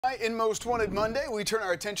Tonight in Most Wanted Monday, we turn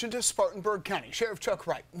our attention to Spartanburg County. Sheriff Chuck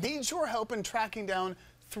Wright needs your help in tracking down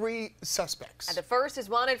 3 suspects. And the first is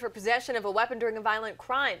wanted for possession of a weapon during a violent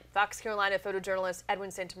crime. Fox Carolina photojournalist Edwin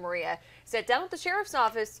Santamaria sat down at the sheriff's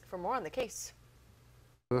office for more on the case.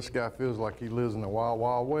 This guy feels like he lives in the wild,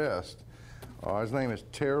 wild west. His name is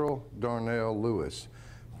Terrell Darnell Lewis.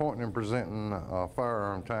 Pointing and presenting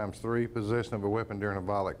firearm ×3, possession of a weapon during a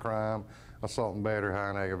violent crime, assault and battery, high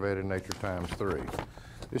and aggravated nature ×3.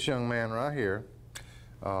 This young man right here,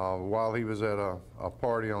 while he was at a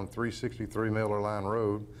party on 363 Miller Line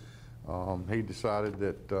Road, he decided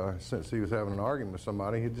that since he was having an argument with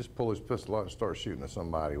somebody, he'd just pull his pistol out and start shooting at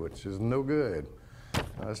somebody, which is no good.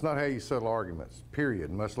 It's not how you settle arguments,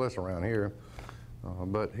 period, much less around here.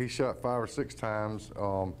 But he shot 5 or 6 times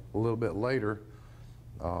a little bit later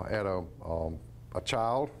at a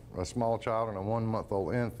child, a small child, and a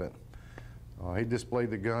 1-month-old infant. He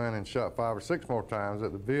displayed the gun and shot 5 or 6 more times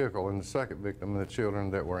at the vehicle and the second victim and the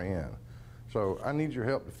children that were in. So I need your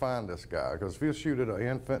help to find this guy, because if he'll shoot at an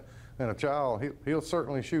infant and a child, he'll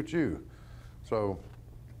certainly shoot you. So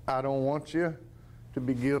I don't want you to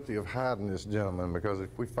be guilty of hiding this gentleman, because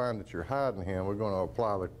if we find that you're hiding him, we're going to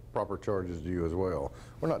apply the proper charges to you as well.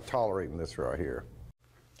 We're not tolerating this right here.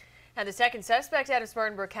 And the second suspect out of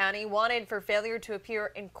Spartanburg County wanted for failure to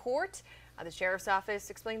appear in court. The sheriff's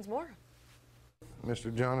office explains more.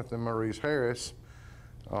 Mr. Jonathan Maurice Harris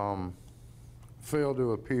failed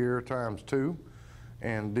to appear ×2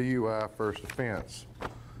 and DUI first offense.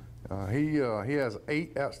 He has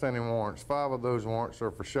 8 outstanding warrants. 5 of those warrants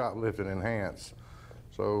are for shoplifting enhanced.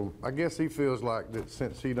 So I guess he feels like that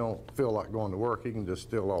since he don't feel like going to work, he can just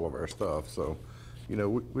steal all of our stuff. So, you know,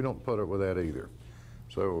 we don't put up with that either.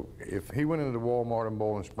 So if he went into Walmart in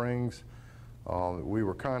Bowling Springs, we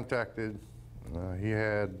were contacted.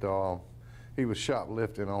 He was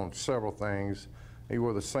shoplifting on several things. He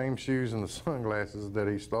wore the same shoes and the sunglasses that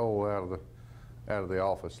he stole out of the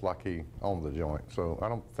office like he owned the joint. So I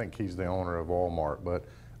don't think he's the owner of Walmart, but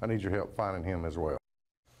I need your help finding him as well.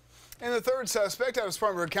 And the third suspect out of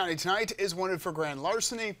Spartanburg County tonight is wanted for grand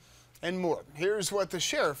larceny and more. Here's what the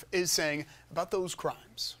sheriff is saying about those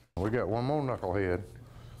crimes. We got one more knucklehead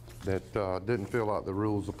that didn't feel like the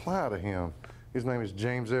rules apply to him. His name is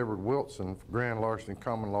James Edward Wilson, for grand larceny,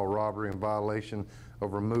 common law robbery, in violation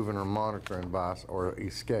of removing or monitoring device or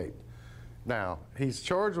escape. Now, he's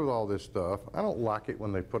charged with all this stuff. I don't like it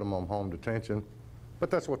when they put him on home detention, but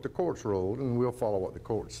that's what the courts ruled, and we'll follow what the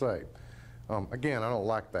courts say. Again, I don't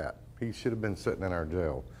like that. He should have been sitting in our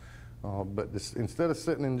jail. But instead of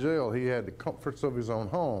sitting in jail, he had the comforts of his own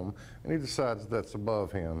home, and he decides that's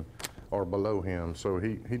above him or below him. So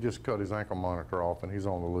he just cut his ankle monitor off, and he's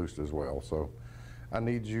on the loose as well. So I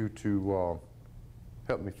need you to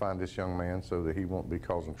help me find this young man so that he won't be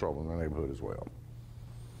causing trouble in the neighborhood as well.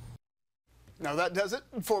 Now that does it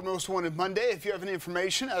for Most Wanted Monday. If you have any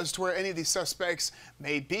information as to where any of these suspects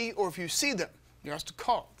may be, or if you see them, you're asked to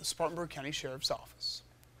call the Spartanburg County Sheriff's Office.